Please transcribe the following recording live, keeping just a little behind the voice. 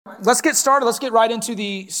Let's get started. Let's get right into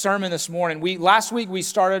the sermon this morning. Last week we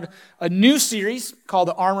started a new series called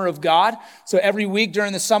The Armor of God. So every week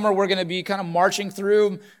during the summer, we're going to be kind of marching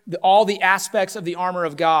through all the aspects of the armor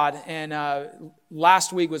of God. And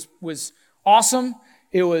last week was awesome.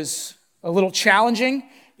 It was a little challenging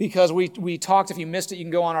because we talked, if you missed it, you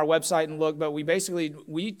can go on our website and look, but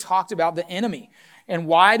we talked about the enemy. And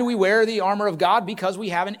why do we wear the armor of God? Because we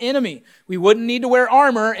have an enemy. We wouldn't need to wear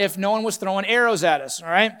armor if no one was throwing arrows at us, all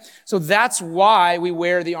right? So that's why we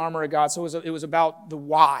wear the armor of God. So it was about the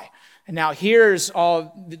why. And now here's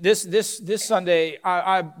all this Sunday,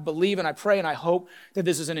 I believe and I pray and I hope that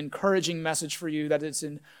this is an encouraging message for you, that it's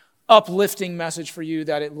an uplifting message for you,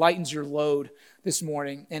 that it lightens your load this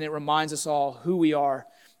morning and it reminds us all who we are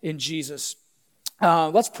in Jesus.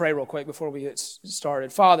 Let's pray real quick before we get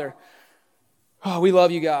started. Father, we love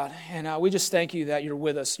you, God, and we just thank you that you're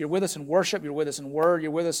with us. You're with us in worship. You're with us in word. You're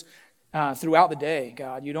with us throughout the day,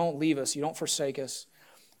 God. You don't leave us. You don't forsake us.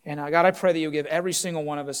 And God, I pray that you'll give every single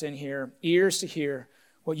one of us in here ears to hear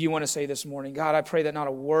what you want to say this morning. God, I pray that not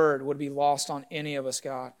a word would be lost on any of us,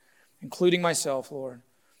 God, including myself, Lord.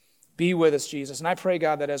 Be with us, Jesus. And I pray,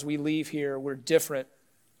 God, that as we leave here, we're different.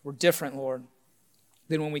 We're different, Lord,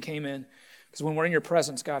 than when we came in. Because when we're in your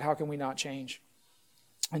presence, God, how can we not change?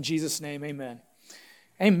 In Jesus' name, amen.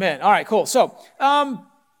 Amen. All right, cool. So,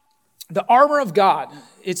 the armor of God.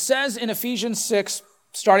 It says in Ephesians 6,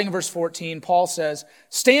 starting in verse 14, Paul says,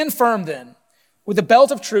 "Stand firm then, with the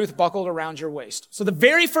belt of truth buckled around your waist." So the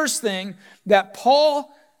very first thing that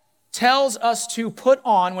Paul tells us to put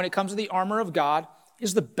on when it comes to the armor of God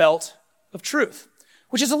is the belt of truth,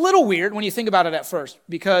 which is a little weird when you think about it at first,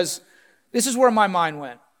 because this is where my mind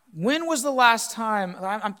went. When was the last time,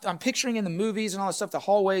 I'm picturing in the movies and all that stuff, the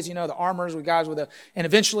hallways, the armors with guys and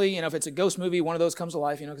eventually, if it's a ghost movie, one of those comes to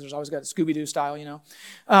life, because there's always got Scooby-Doo style,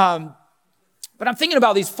 But I'm thinking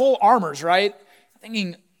about these full armors, right? I'm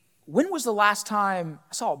thinking, when was the last time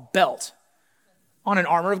I saw a belt on an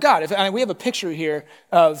armor of God? We have a picture here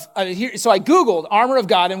so I Googled armor of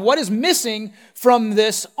God, and what is missing from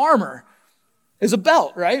this armor is a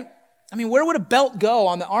belt, right? Where would a belt go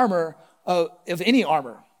on the armor of any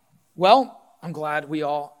armor? Well, I'm glad we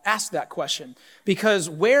all asked that question, because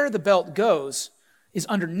where the belt goes is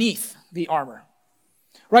underneath the armor.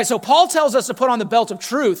 Right, so Paul tells us to put on the belt of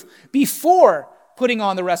truth before putting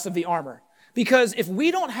on the rest of the armor. Because if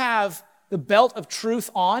we don't have the belt of truth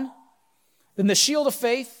on, then the shield of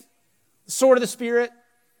faith, the sword of the Spirit,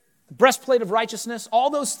 the breastplate of righteousness, all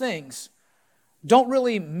those things don't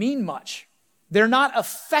really mean much. They're not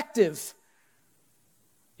effective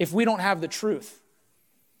if we don't have the truth.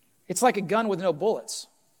 It's like a gun with no bullets.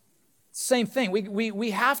 Same thing.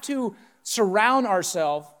 We have to surround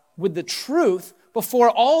ourselves with the truth before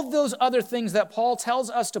all those other things that Paul tells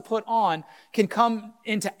us to put on can come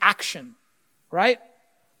into action, right?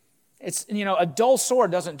 It's, a dull sword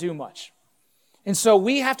doesn't do much. And so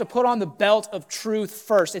we have to put on the belt of truth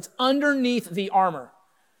first. It's underneath the armor.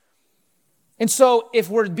 And so if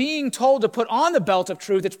we're being told to put on the belt of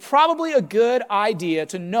truth, it's probably a good idea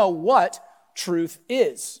to know what truth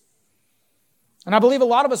is. And I believe a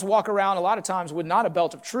lot of us walk around a lot of times with not a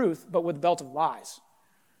belt of truth, but with a belt of lies.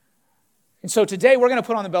 And so today we're going to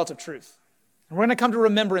put on the belt of truth. And we're going to come to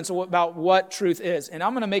remembrance about what truth is. And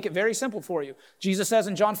I'm going to make it very simple for you. Jesus says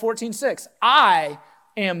in John 14:6, "I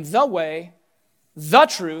am the way, the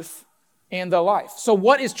truth, and the life." So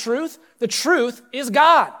what is truth? The truth is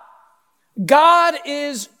God. God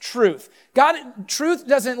is truth. Truth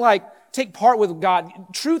doesn't take part with God.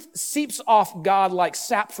 Truth seeps off God like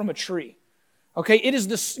sap from a tree. Okay,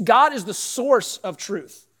 God is the source of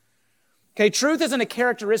truth. Okay, truth isn't a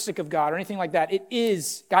characteristic of God or anything like that.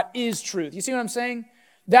 God is truth. You see what I'm saying?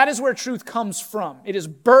 That is where truth comes from. It is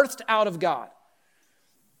birthed out of God.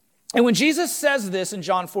 And when Jesus says this in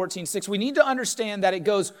John 14:6, we need to understand that it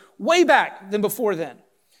goes way back than before then.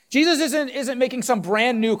 Jesus isn't making some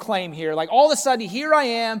brand new claim here. Like all of a sudden, here I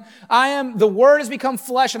am, the word has become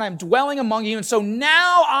flesh and I'm dwelling among you. And so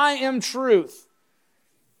now I am truth.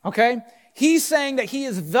 Okay? He's saying that he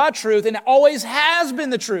is the truth and always has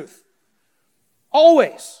been the truth.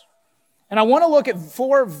 Always. And I want to look at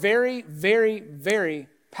 4 very, very, very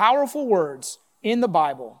powerful words in the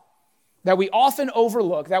Bible that we often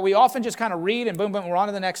overlook, that we often just kind of read and boom, boom, we're on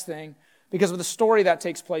to the next thing because of the story that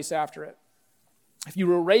takes place after it. If you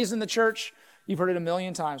were raised in the church, you've heard it a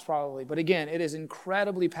million times probably. But again, it is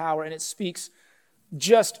incredibly powerful and it speaks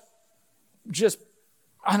just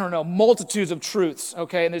multitudes of truths,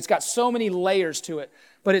 okay? And it's got so many layers to it.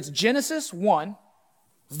 But it's Genesis 1,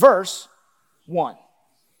 verse 1.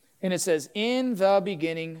 And it says, "In the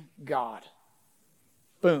beginning, God."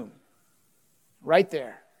 Boom. Right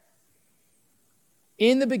there.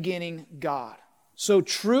 In the beginning, God. So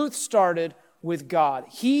truth started with God.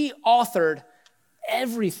 He authored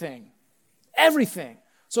everything. Everything.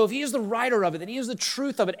 So if he is the writer of it, then he is the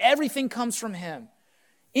truth of it. Everything comes from him.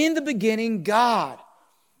 In the beginning, God.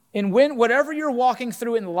 And whatever you're walking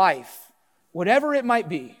through in life, whatever it might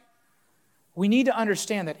be, we need to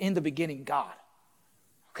understand that in the beginning, God.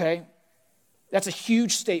 Okay? That's a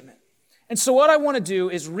huge statement. And so what I want to do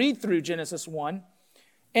is read through Genesis 1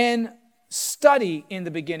 and study in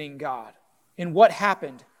the beginning, God, and what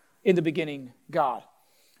happened in the beginning, God.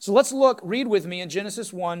 So let's read with me in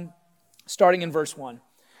Genesis 1, starting in verse 1.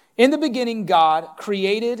 In the beginning, God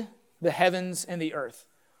created the heavens and the earth.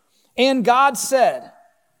 And God said,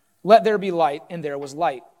 "Let there be light," and there was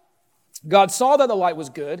light. God saw that the light was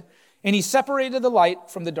good, and he separated the light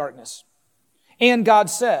from the darkness. And God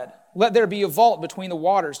said, "Let there be a vault between the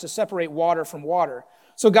waters to separate water from water."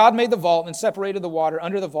 So God made the vault and separated the water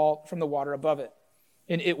under the vault from the water above it.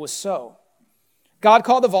 And it was so. God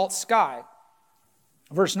called the vault sky.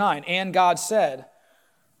 Verse 9, and God said,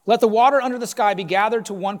 "Let the water under the sky be gathered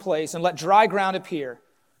to one place, and let dry ground appear."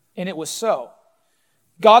 And it was so.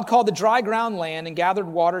 God called the dry ground land, and gathered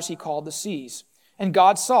waters he called the seas. And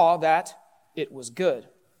God saw that it was good.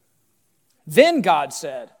 Then God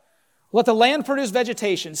said, "Let the land produce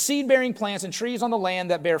vegetation, seed-bearing plants, and trees on the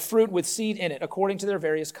land that bear fruit with seed in it, according to their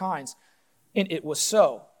various kinds." And it was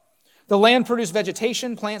so. The land produced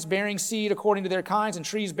vegetation, plants bearing seed according to their kinds, and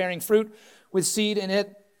trees bearing fruit with seed in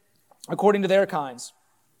it, according to their kinds.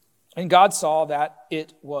 And God saw that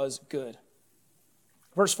it was good.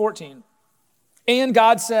 Verse 14, and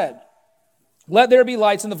God said, "Let there be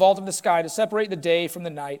lights in the vault of the sky to separate the day from the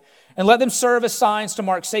night, and let them serve as signs to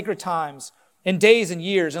mark sacred times and days and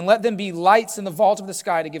years, and let them be lights in the vault of the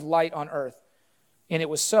sky to give light on earth." And it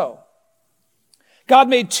was so. God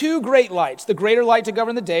made two great lights, the greater light to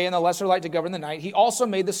govern the day and the lesser light to govern the night. He also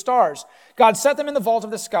made the stars. God set them in the vault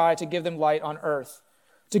of the sky to give them light on earth,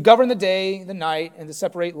 to govern the day, the night, and to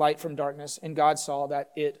separate light from darkness. And God saw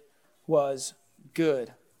that it was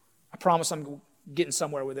good. I promise I'm getting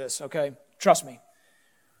somewhere with this, okay? Trust me.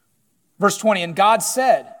 Verse 20, and God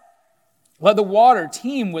said, "Let the water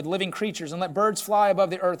teem with living creatures, and let birds fly above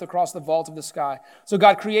the earth across the vault of the sky." So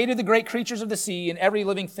God created the great creatures of the sea and every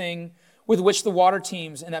living thing with which the water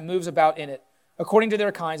teems and that moves about in it, according to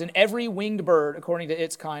their kinds, and every winged bird according to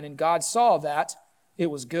its kind. And God saw that it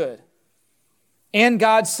was good. And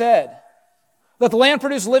God said, "Let the land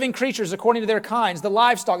produce living creatures according to their kinds, the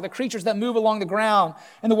livestock, the creatures that move along the ground,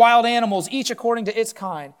 and the wild animals, each according to its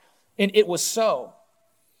kind." And it was so.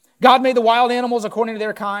 God made the wild animals according to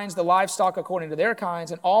their kinds, the livestock according to their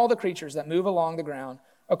kinds, and all the creatures that move along the ground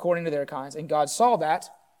according to their kinds. And God saw that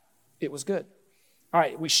it was good. All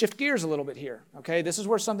right, we shift gears a little bit here, okay? This is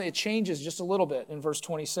where it changes just a little bit in verse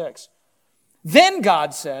 26. Then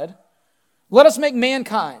God said, "Let us make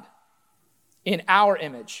mankind in our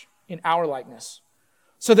image, in our likeness,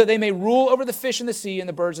 so that they may rule over the fish in the sea and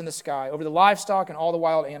the birds in the sky, over the livestock and all the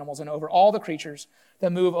wild animals, and over all the creatures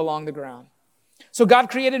that move along the ground." So God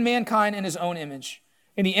created mankind in his own image.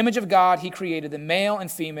 In the image of God, he created them, male and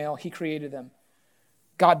female, he created them.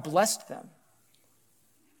 God blessed them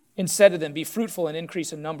and said to them, "Be fruitful and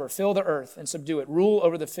increase in number, fill the earth and subdue it, rule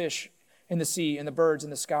over the fish in the sea and the birds in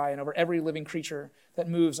the sky, and over every living creature that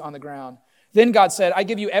moves on the ground." Then God said, "I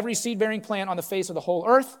give you every seed-bearing plant on the face of the whole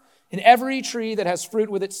earth, and every tree that has fruit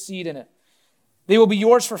with its seed in it. They will be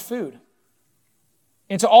yours for food.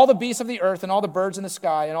 And to all the beasts of the earth, and all the birds in the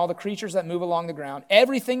sky, and all the creatures that move along the ground,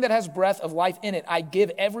 everything that has breath of life in it, I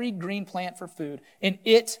give every green plant for food." And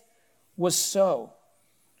it was so.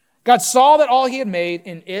 God saw that all he had made,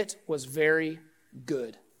 and it was very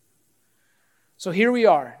good. So here we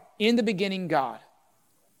are, in the beginning, God.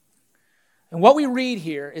 And what we read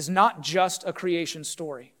here is not just a creation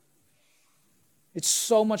story. It's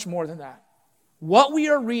so much more than that. What we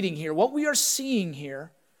are reading here, what we are seeing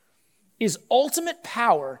here, is ultimate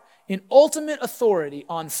power and ultimate authority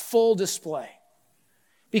on full display.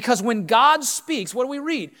 Because when God speaks, what do we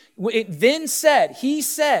read? It then said, he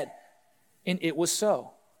said, and it was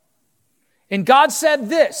so. And God said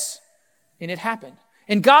this, and it happened.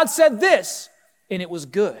 And God said this, and it was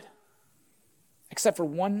good. Except for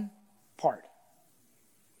one part.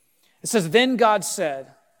 It says, then God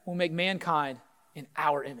said, "We'll make mankind in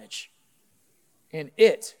our image." And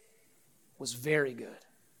it was very good.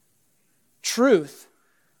 Truth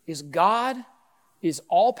is God is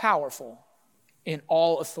all-powerful, and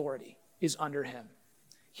all authority is under him.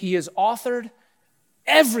 He has authored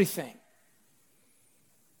everything.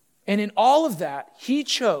 And in all of that, he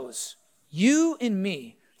chose you and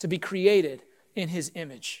me to be created in his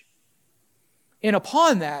image. And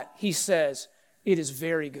upon that, he says, it is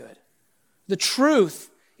very good. The truth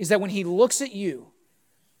is that when he looks at you,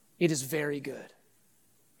 it is very good.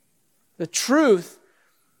 The truth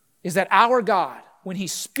is that our God, when he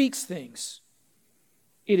speaks things,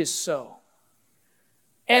 it is so.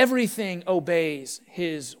 Everything obeys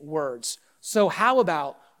his words. So how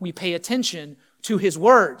about we pay attention to his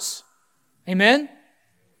words? Amen?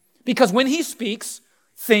 Because when he speaks,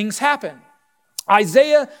 things happen.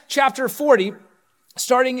 Isaiah chapter 40,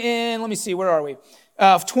 starting in, let me see, where are we?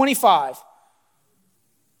 25.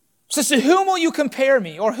 Says, to whom will you compare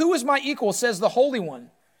me? Or who is my equal, says the Holy One.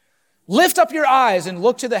 Lift up your eyes and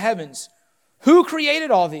look to the heavens. Who created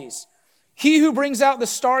all these? He who brings out the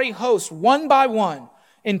starry host one by one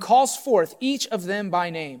and calls forth each of them by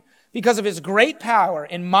name. Because of his great power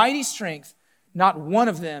and mighty strength, not one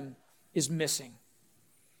of them is missing.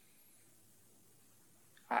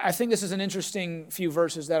 I think this is an interesting few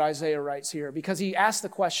verses that Isaiah writes here, because he asks the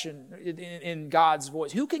question in God's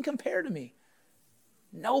voice, who can compare to me?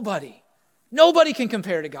 Nobody. Nobody can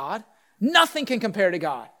compare to God. Nothing can compare to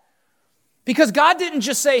God. Because God didn't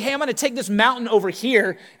just say, hey, I'm going to take this mountain over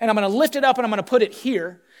here, and I'm going to lift it up, and I'm going to put it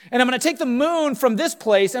here. And I'm going to take the moon from this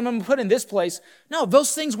place, and I'm going to put it in this place. No,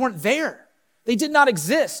 those things weren't there. They did not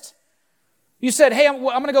exist. You said, hey, I'm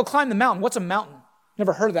going to go climb the mountain. What's a mountain?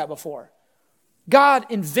 Never heard of that before. God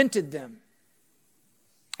invented them.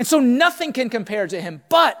 And so nothing can compare to him.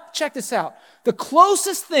 But, check this out, the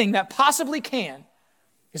closest thing that possibly can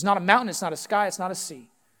is not a mountain, it's not a sky, it's not a sea.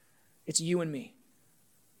 It's you and me.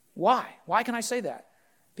 Why? Why can I say that?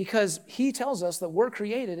 Because he tells us that we're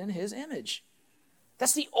created in his image.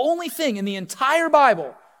 That's the only thing in the entire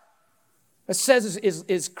Bible that says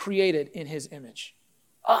is created in his image.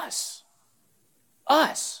 Us.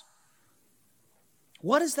 Us.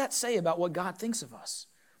 What does that say about what God thinks of us?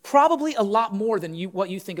 Probably a lot more than what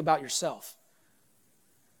you think about yourself.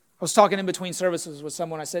 I was talking in between services with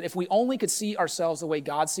someone. I said, if we only could see ourselves the way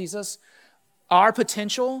God sees us, our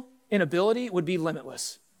potential and ability would be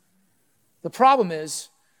limitless. The problem is,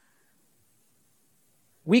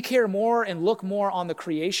 we care more and look more on the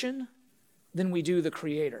creation than we do the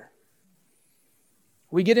Creator.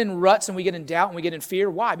 We get in ruts and we get in doubt and we get in fear.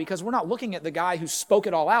 Why? Because we're not looking at the guy who spoke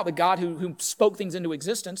it all out, the God who spoke things into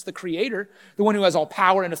existence, the Creator, the one who has all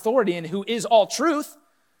power and authority and who is all truth.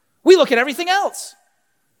 We look at everything else.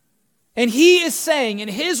 And he is saying in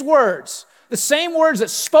his words, the same words that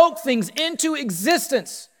spoke things into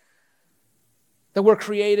existence, that we're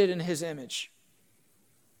created in his image.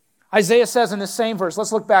 Isaiah says in this same verse,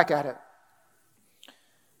 let's look back at it. It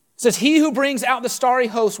says, he who brings out the starry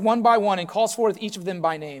host one by one and calls forth each of them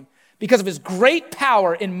by name. Because of his great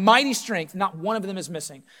power and mighty strength, not one of them is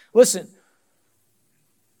missing. Listen,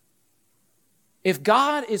 if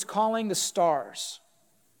God is calling the stars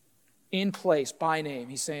in place by name,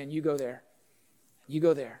 he's saying, you go there. You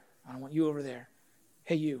go there. I don't want you over there.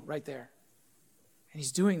 Hey, you, right there. And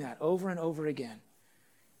he's doing that over and over again.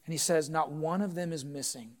 And he says, not one of them is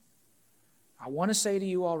missing. I want to say to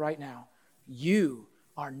you all right now, you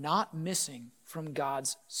are not missing from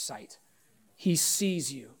God's sight. He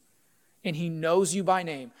sees you and he knows you by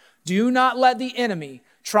name. Do not let the enemy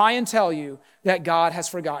try and tell you that God has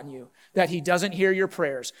forgotten you, that he doesn't hear your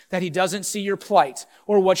prayers, that he doesn't see your plight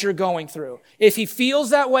or what you're going through. If he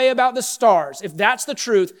feels that way about the stars, if that's the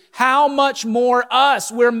truth, how much more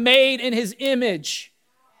us? We're made in his image.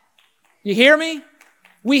 You hear me?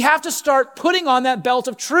 We have to start putting on that belt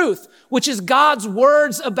of truth, which is God's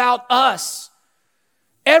words about us.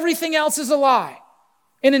 Everything else is a lie.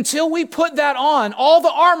 And until we put that on, all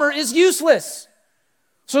the armor is useless.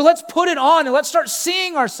 So let's put it on and let's start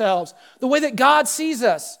seeing ourselves the way that God sees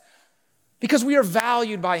us. Because we are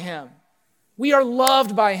valued by him. We are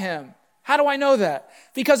loved by him. How do I know that?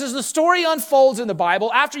 Because as the story unfolds in the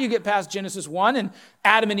Bible, after you get past Genesis 1 and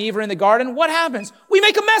Adam and Eve are in the garden, what happens? We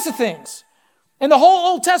make a mess of things. And the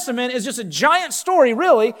whole Old Testament is just a giant story,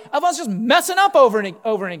 really, of us just messing up over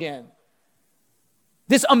and again.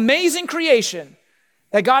 This amazing creation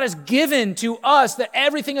that God has given to us, that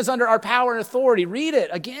everything is under our power and authority. Read it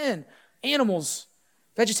again. Animals,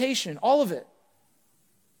 vegetation, all of it.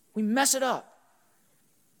 We mess it up.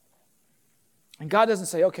 And God doesn't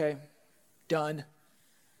say, okay, done.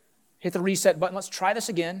 Hit the reset button. Let's try this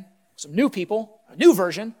again. Some new people, a new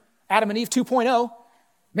version, Adam and Eve 2.0.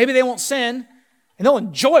 Maybe they won't sin, and they'll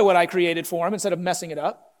enjoy what I created for them instead of messing it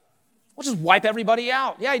up. We'll just wipe everybody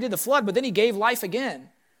out. Yeah, he did the flood, but then he gave life again.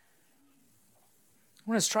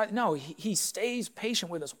 We're going to try. No, he stays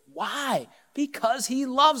patient with us. Why? Because he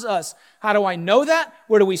loves us. How do I know that?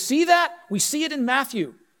 Where do we see that? We see it in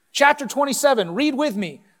Matthew chapter 27. Read with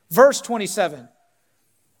me, verse 27.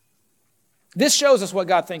 This shows us what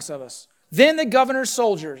God thinks of us. Then the governor's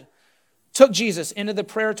soldiers took Jesus into the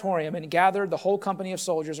praetorium and gathered the whole company of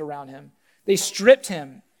soldiers around him. They stripped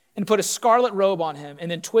him and put a scarlet robe on him and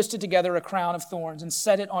then twisted together a crown of thorns and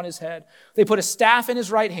set it on his head. They put a staff in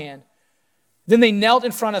his right hand. Then they knelt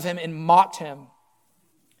in front of him and mocked him.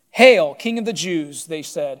 "Hail, King of the Jews," they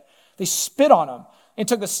said. They spit on him and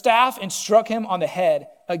took the staff and struck him on the head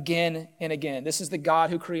again and again. This is the God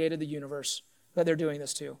who created the universe that they're doing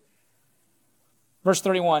this to. Verse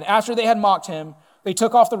 31, after they had mocked him, they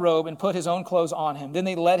took off the robe and put his own clothes on him. Then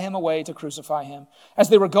they led him away to crucify him. As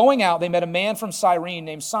they were going out, they met a man from Cyrene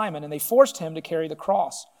named Simon, and they forced him to carry the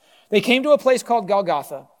cross. They came to a place called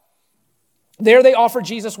Golgotha. There they offered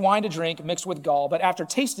Jesus wine to drink mixed with gall, but after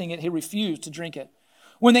tasting it, he refused to drink it.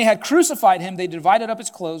 When they had crucified him, they divided up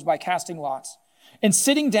his clothes by casting lots. And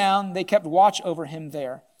sitting down, they kept watch over him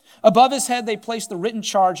there. Above his head, they placed the written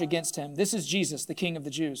charge against him. This is Jesus, the King of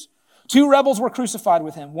the Jews. 2 rebels were crucified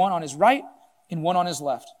with him, one on his right and one on his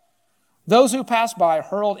left. Those who passed by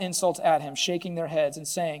hurled insults at him, shaking their heads and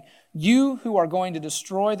saying, "You who are going to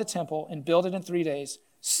destroy the temple and build it in 3 days,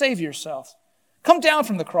 save yourself. Come down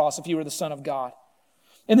from the cross if you are the Son of God."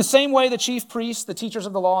 In the same way, the chief priests, the teachers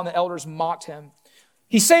of the law, and the elders mocked him.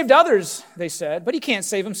 "He saved others," they said, "but he can't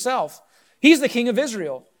save himself. He's the King of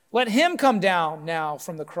Israel. Let him come down now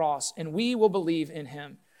from the cross, and we will believe in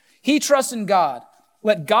him. He trusts in God.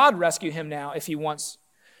 Let God rescue him now if he wants.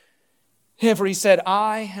 For he said,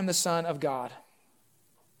 'I am the Son of God.'"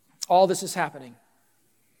 All this is happening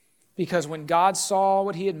because when God saw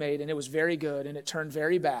what he had made, and it was very good, and it turned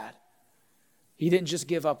very bad, he didn't just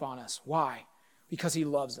give up on us. Why? Because he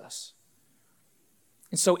loves us.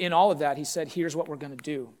 And so in all of that, he said, here's what we're going to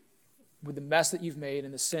do with the mess that you've made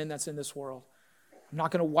and the sin that's in this world. I'm not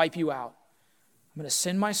going to wipe you out. I'm going to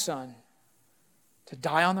send my son to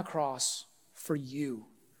die on the cross for you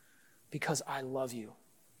because I love you.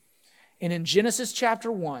 And in Genesis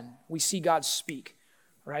chapter 1, we see God speak,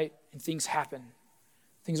 right? And things happen.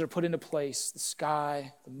 Things are put into place. The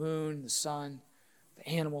sky, the moon, the sun, the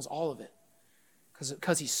animals, all of it.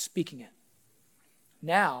 Because he's speaking it.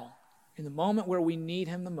 Now, in the moment where we need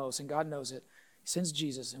him the most, and God knows it, he sends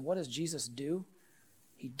Jesus. And what does Jesus do?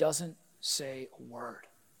 He doesn't say a word.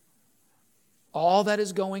 All that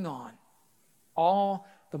is going on, all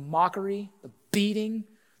the mockery, the beating,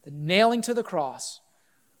 the nailing to the cross,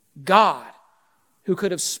 God, who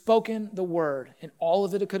could have spoken the word, and all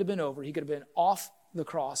of it could have been over, he could have been off the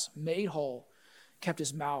cross, made whole, kept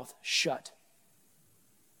his mouth shut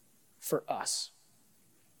for us.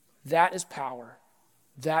 That is power.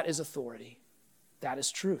 That is authority. That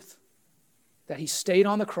is truth. That he stayed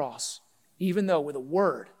on the cross, even though with a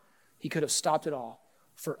word, he could have stopped it all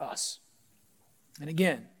for us. And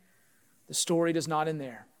again, the story does not end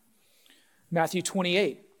there. Matthew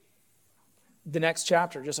 28, the next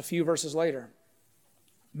chapter, just a few verses later.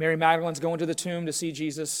 Mary Magdalene's going to the tomb to see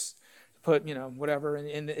Jesus, put, whatever.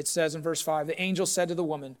 And it says in verse 5, the angel said to the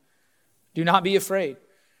woman, "Do not be afraid,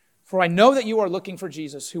 for I know that you are looking for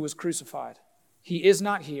Jesus who was crucified. He is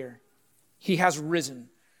not here. He has risen,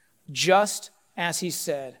 just as he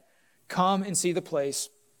said. Come and see the place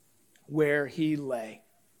where he lay."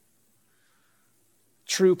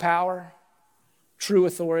 True power, true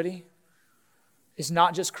authority is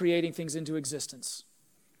not just creating things into existence.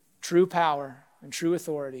 True power and true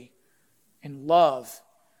authority and love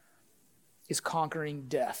is conquering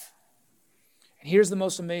death. And here's the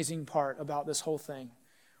most amazing part about this whole thing.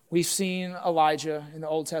 We've seen Elijah in the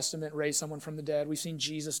Old Testament raise someone from the dead. We've seen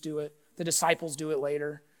Jesus do it. The disciples do it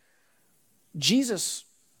later. Jesus,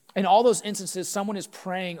 in all those instances, someone is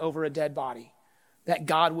praying over a dead body that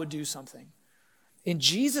God would do something. In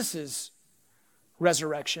Jesus'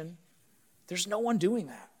 resurrection, there's no one doing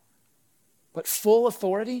that. But full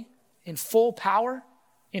authority, in full power,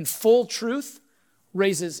 in full truth,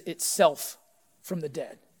 raises itself from the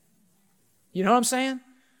dead. You know what I'm saying?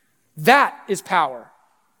 That is power.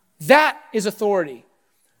 That is authority.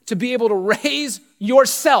 To be able to raise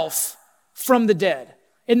yourself from the dead.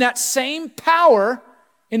 In that same power,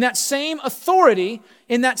 in that same authority,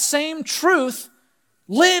 in that same truth,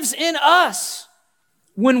 lives in us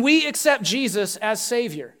when we accept Jesus as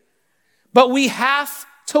Savior. But we have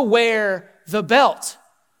to wear the belt.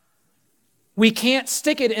 We can't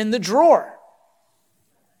stick it in the drawer.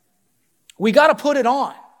 We got to put it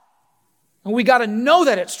on. And we got to know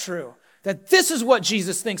that it's true. That this is what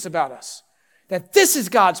Jesus thinks about us. That this is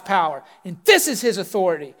God's power. And this is his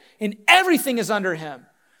authority. And everything is under him.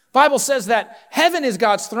 The Bible says that heaven is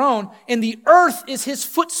God's throne and the earth is his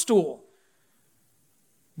footstool.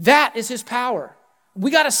 That is his power.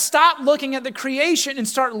 We got to stop looking at the creation and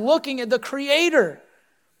start looking at the Creator.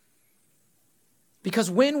 Because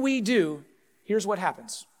when we do, here's what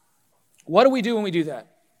happens. What do we do when we do that?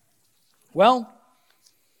 Well,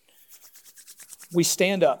 we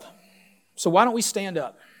stand up. So why don't we stand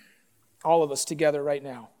up, all of us together right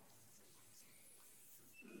now?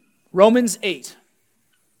 Romans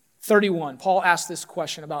 8:31. Paul asked this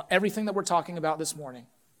question about everything that we're talking about this morning.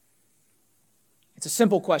 It's a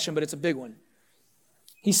simple question, but it's a big one.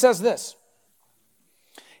 He says this.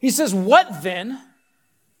 He says, what then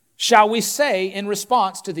shall we say in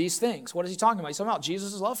response to these things? What is he talking about? He's talking about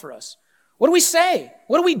Jesus' love for us. What do we say?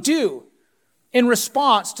 What do we do in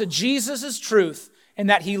response to Jesus' truth and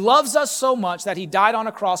that he loves us so much that he died on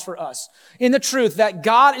a cross for us? In the truth that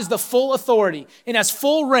God is the full authority and has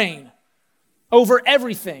full reign over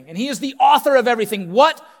everything, and he is the author of everything.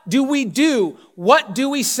 What do we do? What do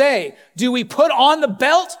we say? Do we put on the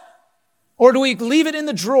belt or do we leave it in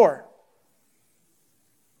the drawer?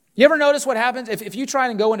 You ever notice what happens if you try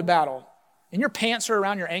and go into battle and your pants are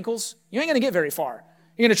around your ankles? You ain't going to get very far.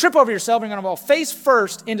 You're going to trip over yourself and you're going to fall face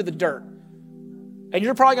first into the dirt. And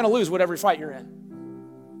you're probably going to lose whatever fight you're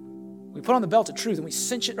in. We put on the belt of truth and we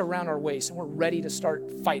cinch it around our waist and we're ready to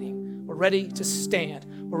start fighting. We're ready to stand.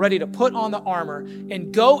 We're ready to put on the armor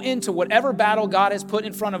and go into whatever battle God has put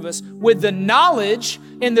in front of us with the knowledge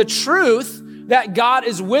and the truth that God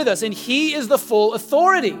is with us and he is the full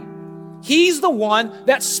authority. He's the one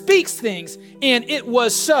that speaks things and it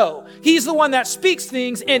was so. He's the one that speaks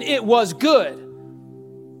things and it was good.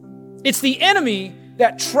 It's the enemy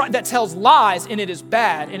that tells lies and it is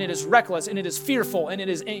bad and it is reckless and it is fearful and it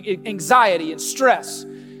is anxiety and stress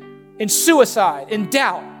and suicide and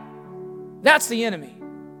doubt. That's the enemy.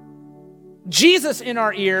 Jesus in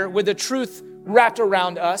our ear with the truth wrapped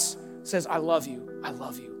around us says, I love you, I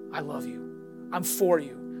love you, I love you. I'm for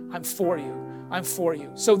you, I'm for you, I'm for you.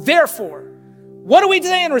 So therefore, what do we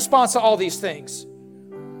say in response to all these things?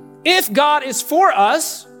 If God is for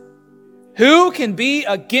us, who can be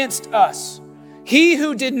against us? He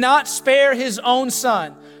who did not spare his own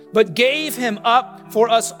son, but gave him up for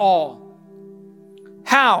us all.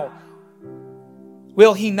 How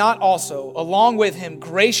will he not also, along with him,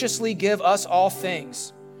 graciously give us all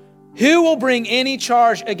things? Who will bring any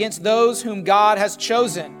charge against those whom God has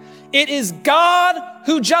chosen? It is God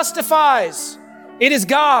who justifies. It is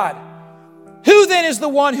God. Who then is the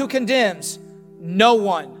one who condemns? No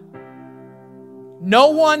one. No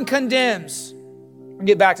one condemns. We'll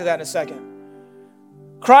get back to that in a second.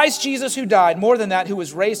 Christ Jesus who died, more than that, who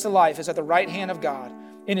was raised to life, is at the right hand of God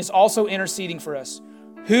and is also interceding for us.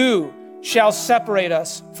 Who shall separate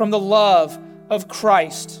us from the love of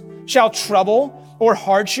Christ? Shall trouble or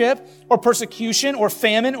hardship or persecution or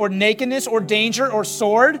famine or nakedness or danger or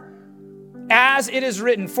sword? As it is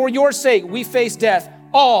written, for your sake we face death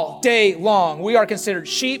all day long. We are considered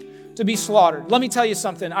sheep to be slaughtered. Let me tell you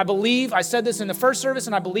something. I said this in the first service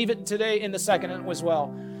and I believe it today in the second as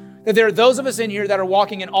well, that there are those of us in here that are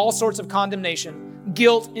walking in all sorts of condemnation,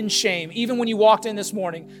 guilt, and shame. Even when you walked in this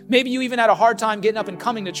morning, maybe you even had a hard time getting up and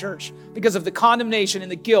coming to church because of the condemnation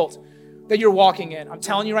and the guilt that you're walking in. I'm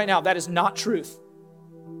telling you right now, that is not truth.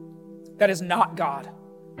 That is not God.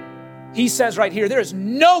 He says right here, there is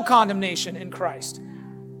no condemnation in Christ.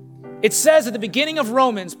 It says at the beginning of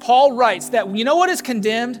Romans, Paul writes that, you know what is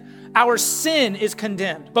condemned? Our sin is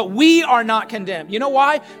condemned, but we are not condemned. You know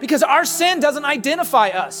why? Because our sin doesn't identify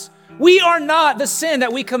us. We are not the sin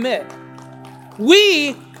that we commit.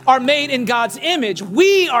 We are made in God's image.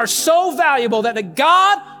 We are so valuable that the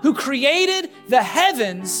God who created the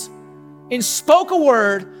heavens and spoke a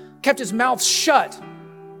word, kept his mouth shut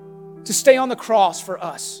to stay on the cross for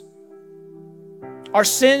us. Our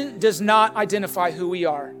sin does not identify who we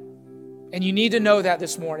are. And you need to know that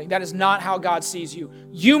this morning. That is not how God sees you.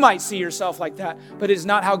 You might see yourself like that, but it is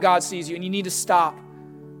not how God sees you. And you need to stop.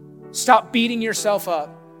 Stop beating yourself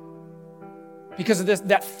up because of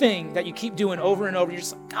that thing that you keep doing over and over. You're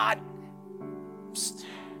just like, God,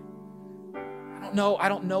 I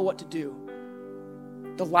don't know what to do.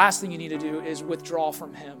 The last thing you need to do is withdraw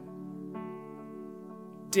from him.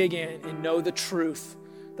 Dig in and know the truth.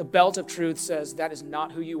 The belt of truth says that is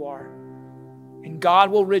not who you are. And God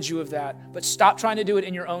will rid you of that. But stop trying to do it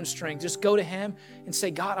in your own strength. Just go to him and say,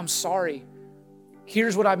 God, I'm sorry.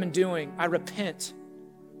 Here's what I've been doing. I repent.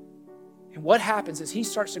 And what happens is he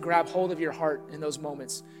starts to grab hold of your heart in those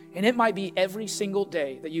moments. And it might be every single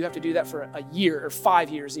day that you have to do that for a year or 5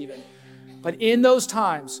 years even. But in those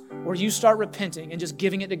times where you start repenting and just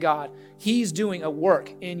giving it to God, he's doing a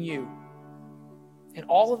work in you. And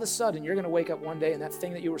all of a sudden, you're going to wake up one day and that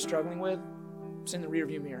thing that you were struggling with is in the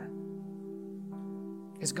rearview mirror.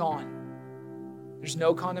 It's gone. There's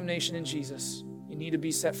no condemnation in Jesus. You need to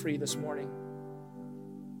be set free this morning.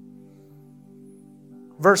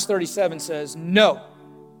 Verse 37 says, no.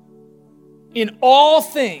 In all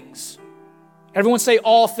things, everyone say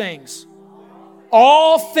all things.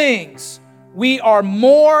 All things, we are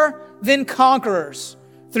more than conquerors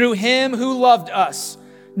through him who loved us.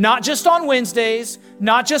 Not just on Wednesdays,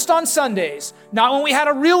 not just on Sundays, not when we had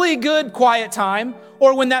a really good quiet time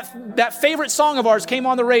or when that favorite song of ours came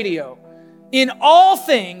on the radio. In all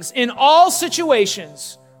things, in all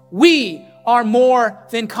situations, we are more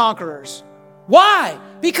than conquerors. Why?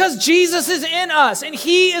 Because Jesus is in us and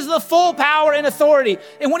he is the full power and authority.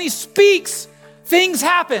 And when he speaks, things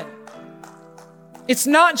happen. It's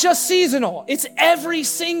not just seasonal. It's every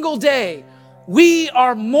single day. We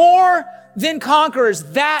are more than conquerors.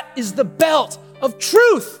 That is the belt of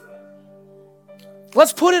truth.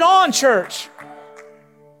 Let's put it on, church.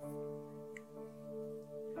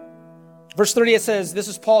 Verse 38 says, this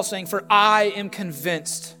is Paul saying, for I am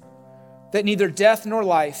convinced that neither death nor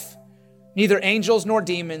life, neither angels nor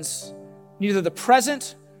demons, neither the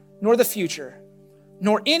present nor the future,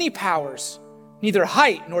 nor any powers, neither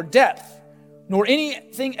height nor depth, nor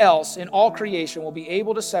anything else in all creation will be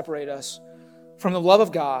able to separate us from the love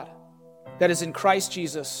of God that is in Christ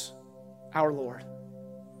Jesus, our Lord.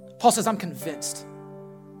 Paul says, I'm convinced.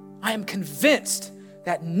 I am convinced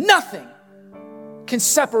that nothing can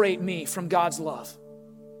separate me from God's love.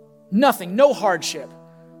 Nothing, no hardship,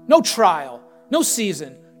 no trial, no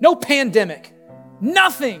season, no pandemic.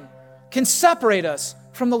 Nothing can separate us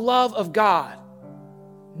from the love of God.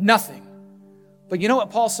 Nothing. But you know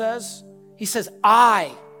what Paul says? He says,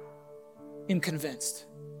 I am convinced.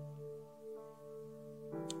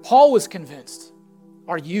 Paul was convinced.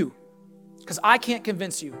 Are you? Because I can't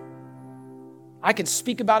convince you. I can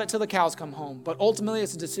speak about it till the cows come home, but ultimately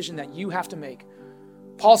it's a decision that you have to make.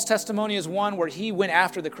 Paul's testimony is one where he went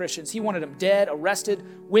after the Christians. He wanted them dead, arrested,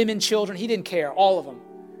 women, children. He didn't care, all of them.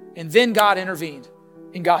 And then God intervened,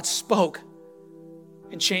 and God spoke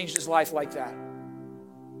and changed his life like that.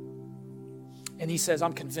 And he says,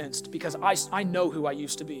 I'm convinced because I know who I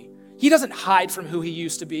used to be. He doesn't hide from who he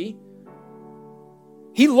used to be.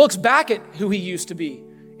 He looks back at who he used to be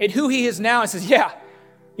and who he is now and says, yeah,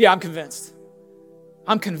 I'm convinced.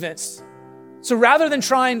 I'm convinced. So rather than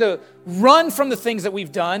trying to run from the things that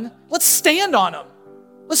we've done, let's stand on them.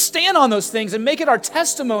 Let's stand on those things and make it our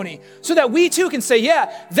testimony so that we too can say,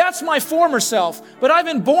 yeah, that's my former self, but I've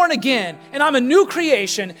been born again and I'm a new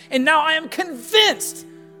creation and now I am convinced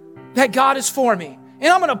that God is for me.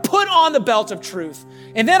 And I'm going to put on the belt of truth.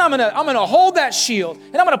 And then I'm going to hold that shield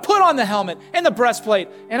and I'm going to put on the helmet and the breastplate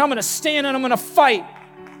and I'm going to stand and I'm going to fight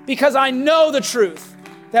because I know the truth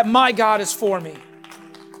that my God is for me.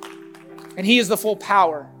 And he is the full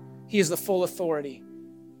power. He is the full authority.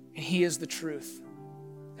 And he is the truth.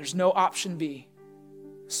 There's no option B.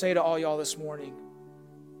 I say to all y'all this morning,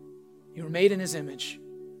 you were made in his image.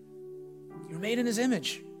 You were made in his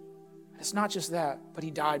image. It's not just that, but he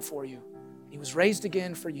died for you. He was raised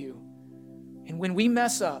again for you. And when we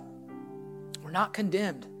mess up, we're not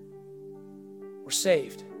condemned. We're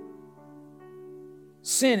saved.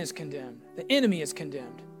 Sin is condemned. The enemy is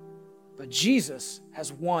condemned. But Jesus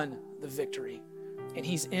has won the victory. And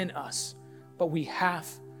he's in us. But we have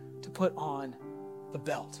to put on the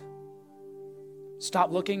belt.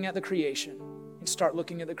 Stop looking at the creation and start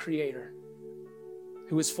looking at the Creator,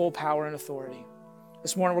 who is full power and authority.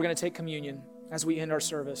 This morning we're going to take communion as we end our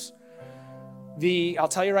service. I'll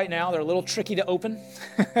tell you right now, they're a little tricky to open,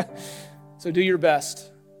 so do your best.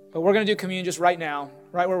 But we're going to do communion just right now,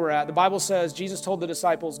 right where we're at. The Bible says, Jesus told the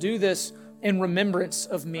disciples, do this in remembrance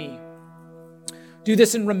of me. Do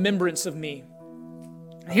this in remembrance of me.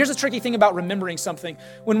 And here's the tricky thing about remembering something.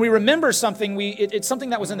 When we remember something, it's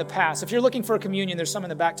something that was in the past. If you're looking for a communion, there's some in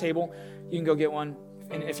the back table. You can go get one,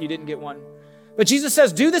 and if you didn't get one. But Jesus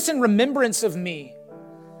says, do this in remembrance of me.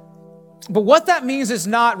 But what that means is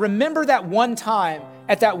not remember that one time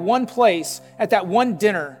at that one place, at that one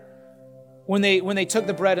dinner when they took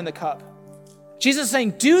the bread and the cup. Jesus is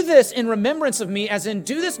saying, do this in remembrance of me, as in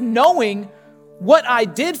do this knowing what I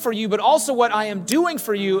did for you, but also what I am doing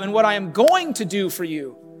for you and what I am going to do for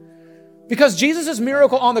you. Because Jesus'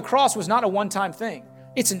 miracle on the cross was not a one-time thing.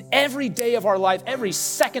 It's an every day of our life, every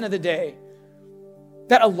second of the day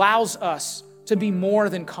that allows us to be more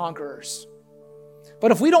than conquerors. But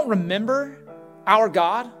if we don't remember our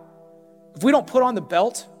God, if we don't put on the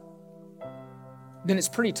belt, then it's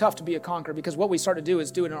pretty tough to be a conqueror, because what we start to do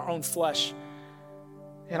is do it in our own flesh,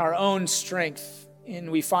 in our own strength, and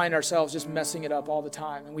we find ourselves just messing it up all the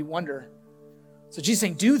time, and we wonder. So Jesus is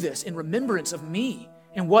saying, do this in remembrance of me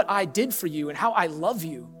and what I did for you and how I love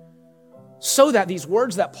you, so that these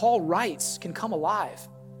words that Paul writes can come alive.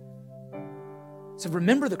 So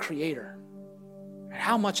remember the Creator. and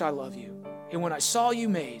how much I love you. And when I saw you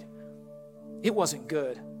made, it wasn't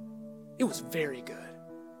good. It was very good.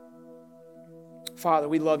 Father,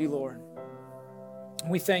 we love you, Lord.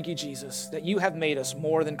 And we thank you, Jesus, that you have made us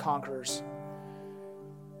more than conquerors.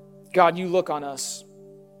 God, you look on us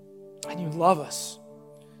and you love us.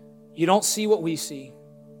 You don't see what we see.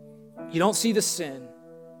 You don't see the sin.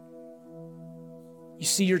 You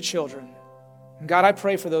see your children. And God, I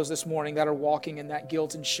pray for those this morning that are walking in that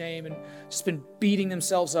guilt and shame and just been beating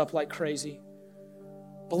themselves up like crazy,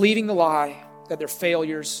 believing the lie that they're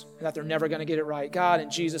failures and that they're never going to get it right. God, in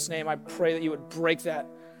Jesus' name, I pray that you would break that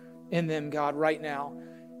in them, God, right now.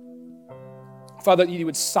 Father, that you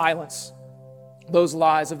would silence those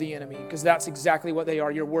lies of the enemy, because that's exactly what they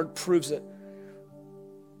are. Your word proves it.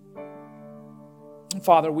 And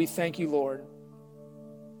Father, we thank you, Lord,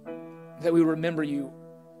 that we remember you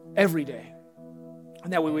every day,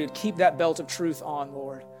 and that we would keep that belt of truth on,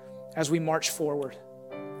 Lord, as we march forward.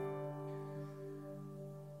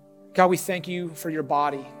 God, we thank you for your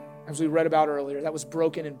body, as we read about earlier, that was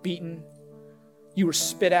broken and beaten. You were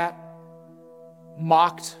spit at,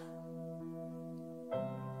 mocked.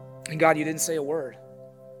 And God, you didn't say a word.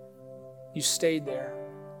 You stayed there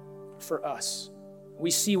for us.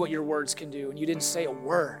 We see what your words can do, and you didn't say a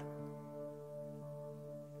word.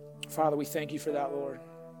 Father, we thank you for that, Lord.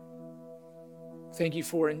 Thank you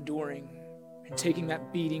for enduring and taking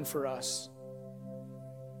that beating for us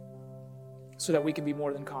so that we can be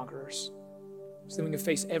more than conquerors, so that we can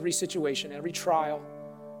face every situation, every trial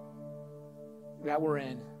that we're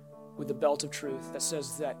in with the belt of truth that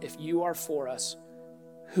says that if you are for us,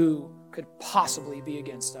 who could possibly be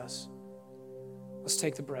against us? Let's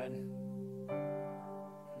take the bread.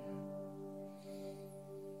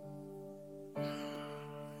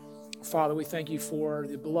 Father, we thank you for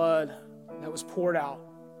the blood that was poured out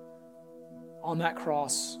on that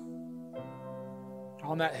cross,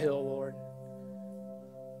 on that hill, Lord.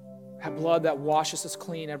 That blood that washes us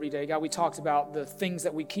clean every day. God, we talked about the things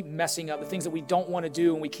that we keep messing up, the things that we don't want to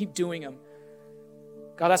do, and we keep doing them.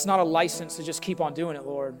 God, that's not a license to just keep on doing it,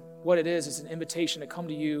 Lord. What it is an invitation to come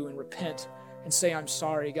to you and repent and say, I'm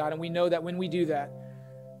sorry, God. And we know that when we do that,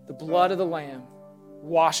 the blood of the Lamb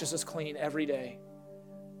washes us clean every day.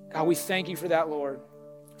 God, we thank you for that, Lord,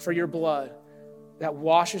 for your blood that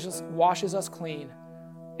washes us clean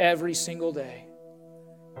every single day.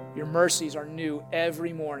 Your mercies are new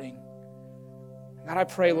every morning. God, I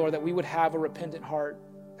pray, Lord, that we would have a repentant heart,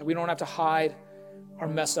 that we don't have to hide our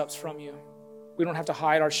mess ups from you. We don't have to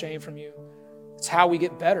hide our shame from you. It's how we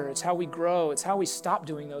get better. It's how we grow. It's how we stop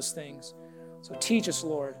doing those things. So teach us,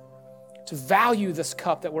 Lord, to value this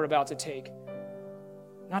cup that we're about to take.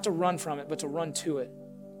 Not to run from it, but to run to it.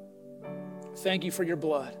 Thank you for your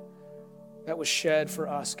blood that was shed for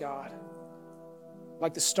us, God.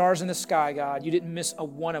 Like the stars in the sky, God, you didn't miss a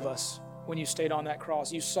one of us when you stayed on that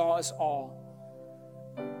cross. You saw us all.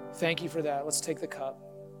 Thank you for that. Let's take the cup.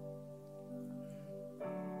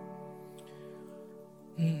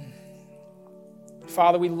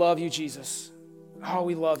 Father, we love you, Jesus. Oh,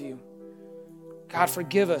 we love you. God,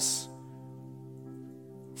 forgive us.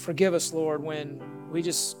 Forgive us, Lord, when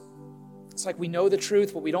it's like we know the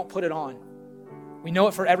truth, but we don't put it on. We know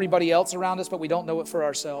it for everybody else around us, but we don't know it for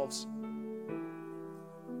ourselves.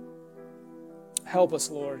 Help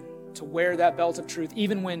us, Lord, to wear that belt of truth,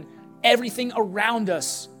 even when everything around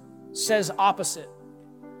us says opposite,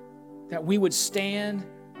 that we would stand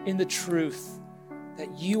in the truth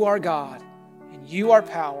that you are God, and you are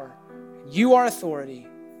power, and you are authority,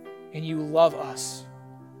 and you love us,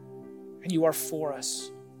 and you are for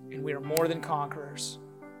us, and we are more than conquerors.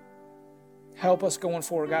 Help us going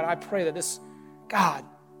forward. God, I pray that God,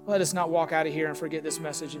 let us not walk out of here and forget this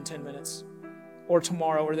message in 10 minutes or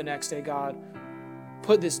tomorrow or the next day, God.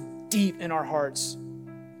 Put this deep in our hearts.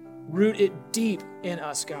 Root it deep in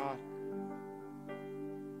us, God.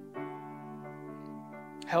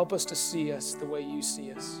 Help us to see us the way you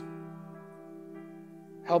see us.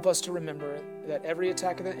 Help us to remember that every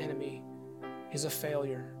attack of the enemy is a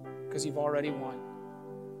failure because you've already won.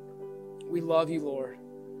 We love you, Lord,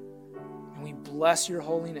 and we bless your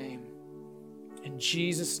holy name. In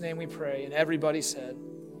Jesus' name we pray, and everybody said,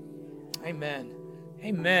 amen.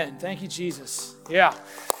 Amen. Thank you, Jesus. Yeah.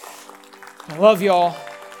 I love y'all.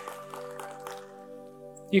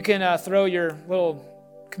 You can throw your little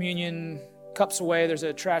communion cups away. There's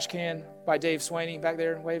a trash can by Dave Swaney back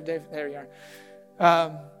there. Wave, Dave. There you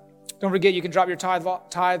are. Don't forget, you can drop your tithe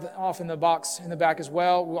off in the box in the back as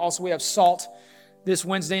well. We have salt this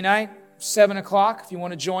Wednesday night, 7 o'clock. If you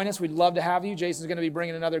want to join us, we'd love to have you. Jason's going to be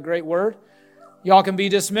bringing another great word. Y'all can be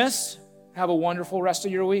dismissed. Have a wonderful rest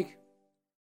of your week.